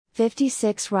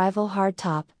56 Rival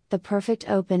Hardtop, the perfect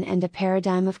open and a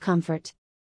paradigm of comfort.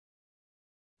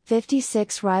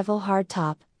 56 Rival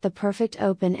Hardtop, the perfect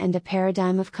open and a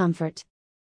paradigm of comfort.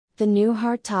 The new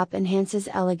hardtop enhances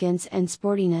elegance and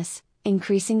sportiness,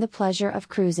 increasing the pleasure of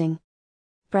cruising.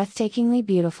 Breathtakingly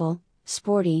beautiful,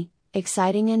 sporty,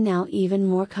 exciting and now even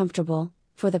more comfortable,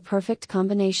 for the perfect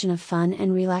combination of fun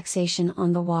and relaxation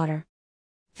on the water.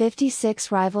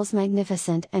 56 Rival's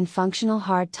magnificent and functional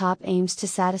hardtop aims to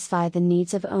satisfy the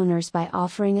needs of owners by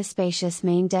offering a spacious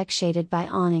main deck shaded by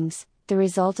awnings, the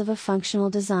result of a functional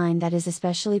design that is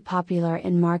especially popular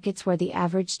in markets where the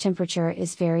average temperature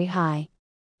is very high.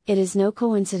 It is no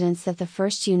coincidence that the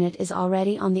first unit is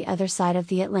already on the other side of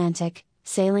the Atlantic,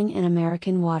 sailing in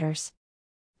American waters.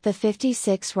 The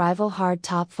 56 Rival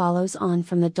hardtop follows on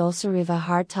from the Dulce Riva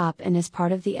hardtop and is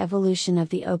part of the evolution of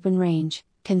the open range,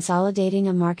 consolidating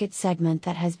a market segment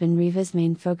that has been Riva's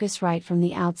main focus right from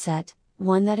the outset,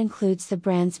 one that includes the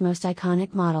brand's most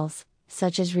iconic models,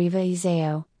 such as Riva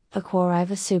Iseo,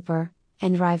 Aquariva Super,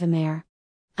 and Riva Mare.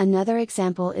 Another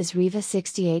example is Riva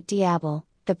 68 Diable,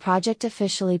 the project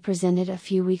officially presented a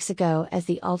few weeks ago as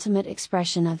the ultimate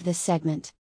expression of this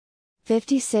segment.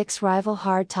 56 Rival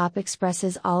hardtop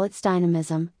expresses all its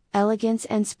dynamism, elegance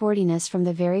and sportiness from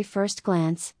the very first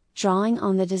glance, drawing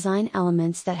on the design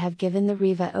elements that have given the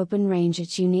Riva open range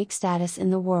its unique status in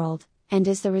the world, and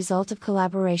is the result of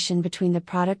collaboration between the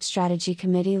product strategy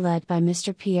committee led by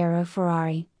Mr. Piero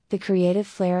Ferrari, the creative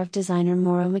flair of designer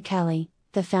Mauro Micheli,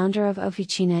 the founder of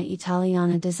Officina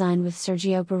Italiana Design with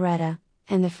Sergio Beretta,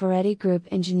 and the Ferretti Group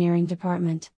engineering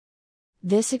department.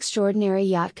 This extraordinary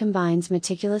yacht combines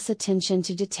meticulous attention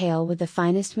to detail with the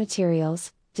finest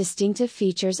materials, distinctive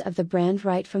features of the brand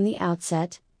right from the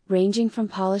outset, ranging from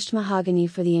polished mahogany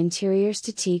for the interiors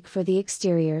to teak for the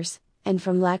exteriors, and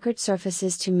from lacquered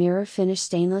surfaces to mirror-finished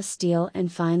stainless steel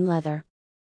and fine leather.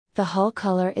 The hull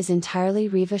color is entirely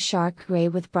Riva Shark Grey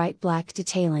with bright black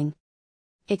detailing.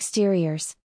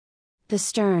 Exteriors. The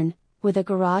stern, with a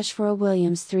garage for a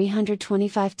Williams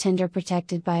 325 tender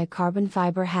protected by a carbon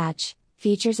fiber hatch,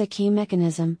 features a key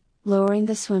mechanism, lowering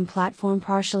the swim platform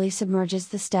partially submerges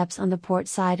the steps on the port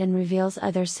side and reveals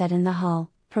others set in the hull,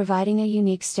 providing a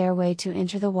unique stairway to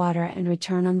enter the water and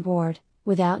return on board,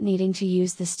 without needing to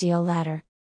use the steel ladder.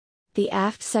 The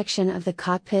aft section of the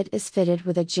cockpit is fitted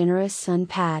with a generous sun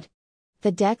pad.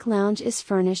 The deck lounge is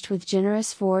furnished with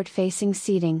generous forward-facing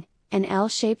seating, an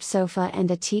L-shaped sofa and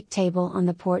a teak table on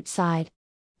the port side.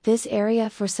 This area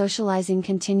for socializing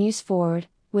continues forward,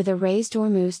 with a raised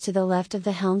ormuz to the left of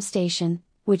the helm station,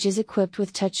 which is equipped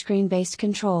with touchscreen-based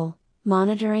control,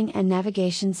 monitoring and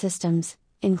navigation systems,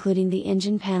 including the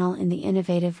engine panel in the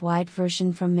innovative wide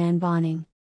version from Man Bonning.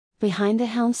 Behind the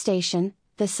helm station,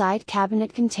 the side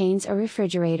cabinet contains a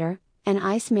refrigerator, an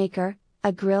ice maker,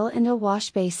 a grill and a wash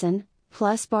basin,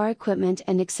 plus bar equipment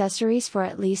and accessories for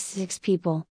at least 6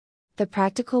 people. The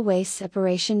practical waste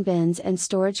separation bins and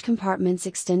storage compartments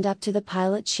extend up to the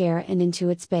pilot chair and into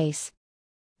its base.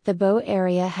 The bow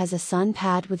area has a sun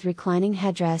pad with reclining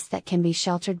headrest that can be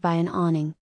sheltered by an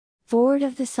awning. Forward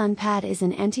of the sun pad is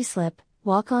an anti-slip,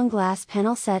 walk-on glass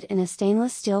panel set in a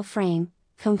stainless steel frame,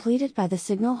 completed by the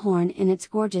signal horn in its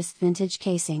gorgeous vintage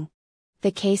casing.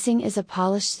 The casing is a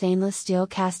polished stainless steel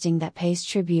casting that pays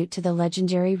tribute to the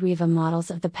legendary Riva models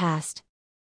of the past.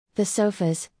 The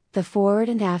sofas, the forward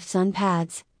and aft sun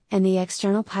pads, and the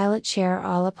external pilot chair are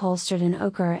all upholstered in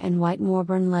ochre and white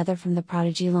Morburn leather from the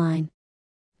Prodigy line.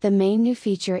 The main new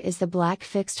feature is the black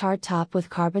fixed hardtop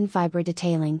with carbon fiber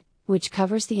detailing, which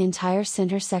covers the entire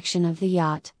center section of the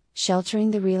yacht, sheltering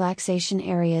the relaxation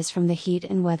areas from the heat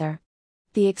and weather.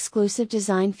 The exclusive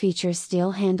design features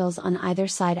steel handles on either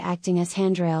side acting as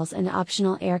handrails and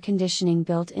optional air conditioning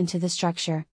built into the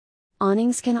structure.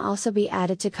 Awnings can also be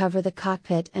added to cover the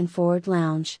cockpit and forward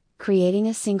lounge, creating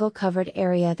a single covered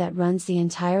area that runs the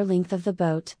entire length of the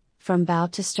boat, from bow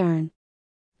to stern.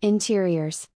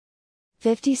 Interiors.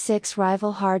 56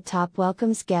 Rival hardtop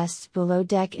welcomes guests below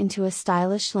deck into a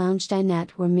stylish lounge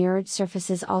dinette where mirrored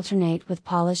surfaces alternate with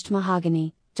polished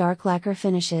mahogany, dark lacquer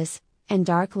finishes, and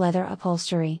dark leather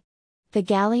upholstery. The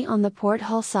galley on the port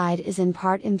hull side is in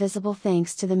part invisible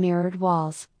thanks to the mirrored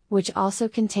walls, which also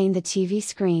contain the TV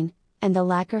screen, and the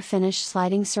lacquer finish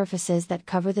sliding surfaces that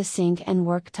cover the sink and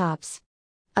work tops.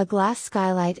 A glass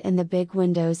skylight and the big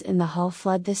windows in the hull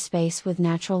flood this space with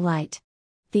natural light.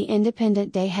 The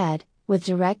independent day head, with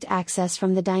direct access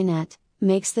from the dinette,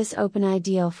 makes this open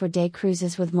ideal for day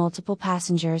cruises with multiple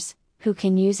passengers, who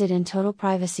can use it in total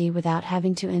privacy without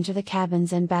having to enter the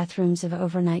cabins and bathrooms of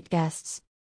overnight guests.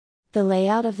 The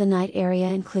layout of the night area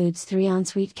includes 3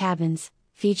 ensuite cabins,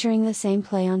 featuring the same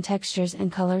play on textures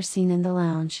and colors seen in the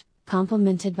lounge,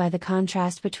 complemented by the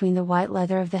contrast between the white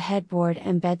leather of the headboard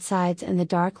and bedsides and the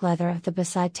dark leather of the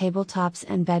beside tabletops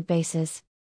and bed bases.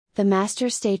 The master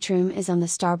stateroom is on the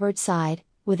starboard side,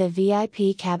 with a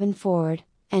VIP cabin forward,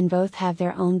 and both have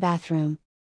their own bathroom.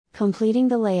 Completing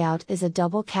the layout is a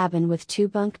double cabin with 2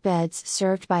 bunk beds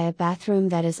served by a bathroom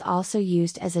that is also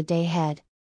used as a day head.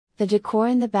 The decor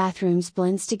in the bathrooms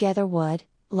blends together wood,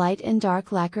 light and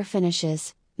dark lacquer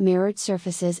finishes, mirrored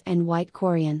surfaces and white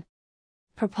Corian.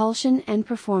 Propulsion and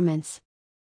performance.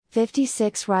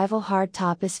 56 Rival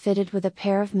hardtop is fitted with a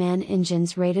pair of MAN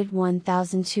engines rated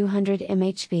 1200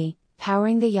 mhp,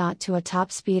 powering the yacht to a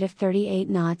top speed of 38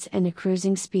 knots and a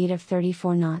cruising speed of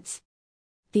 34 knots.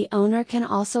 The owner can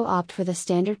also opt for the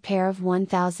standard pair of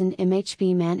 1000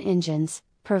 mhp MAN engines,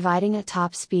 providing a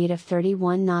top speed of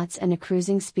 31 knots and a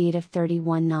cruising speed of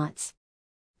 31 knots.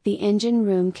 The engine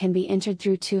room can be entered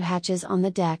through 2 hatches on the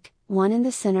deck, one in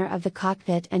the center of the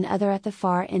cockpit and other at the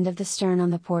far end of the stern on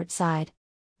the port side.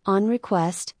 On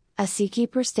request, a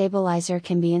seakeeper stabilizer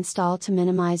can be installed to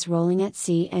minimize rolling at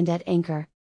sea and at anchor.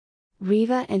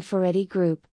 Riva and Ferretti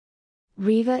Group.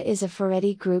 Riva is a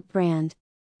Ferretti Group brand.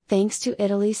 Thanks to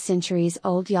Italy's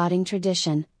centuries-old yachting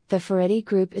tradition, the Ferretti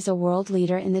Group is a world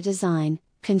leader in the design,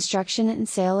 construction and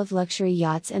sale of luxury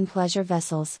yachts and pleasure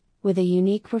vessels, with a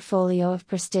unique portfolio of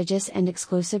prestigious and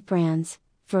exclusive brands: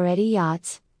 Ferretti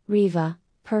Yachts, Riva,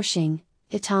 Pershing,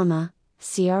 Itama,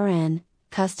 CRN,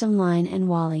 Custom Line and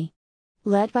Wally.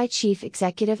 Led by Chief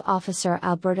Executive Officer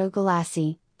Alberto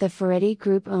Galassi, the Ferretti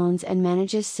Group owns and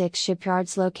manages 6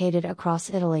 shipyards located across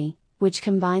Italy, which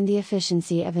combine the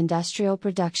efficiency of industrial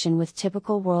production with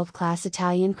typical world-class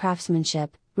Italian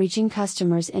craftsmanship, reaching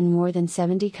customers in more than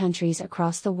 70 countries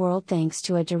across the world thanks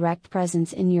to a direct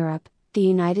presence in Europe, the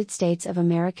United States of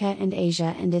America and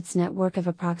Asia, and its network of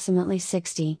approximately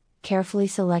 60, carefully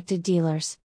selected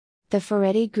dealers. The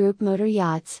Ferretti Group motor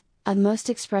yachts, a most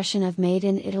expression of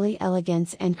made-in-Italy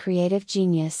elegance and creative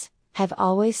genius, have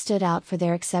always stood out for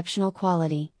their exceptional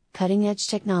quality, cutting-edge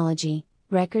technology,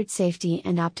 record safety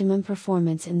and optimum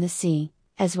performance in the sea,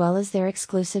 as well as their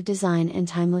exclusive design and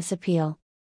timeless appeal.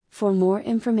 For more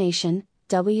information,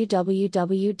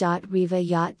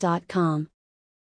 www.rivayacht.com.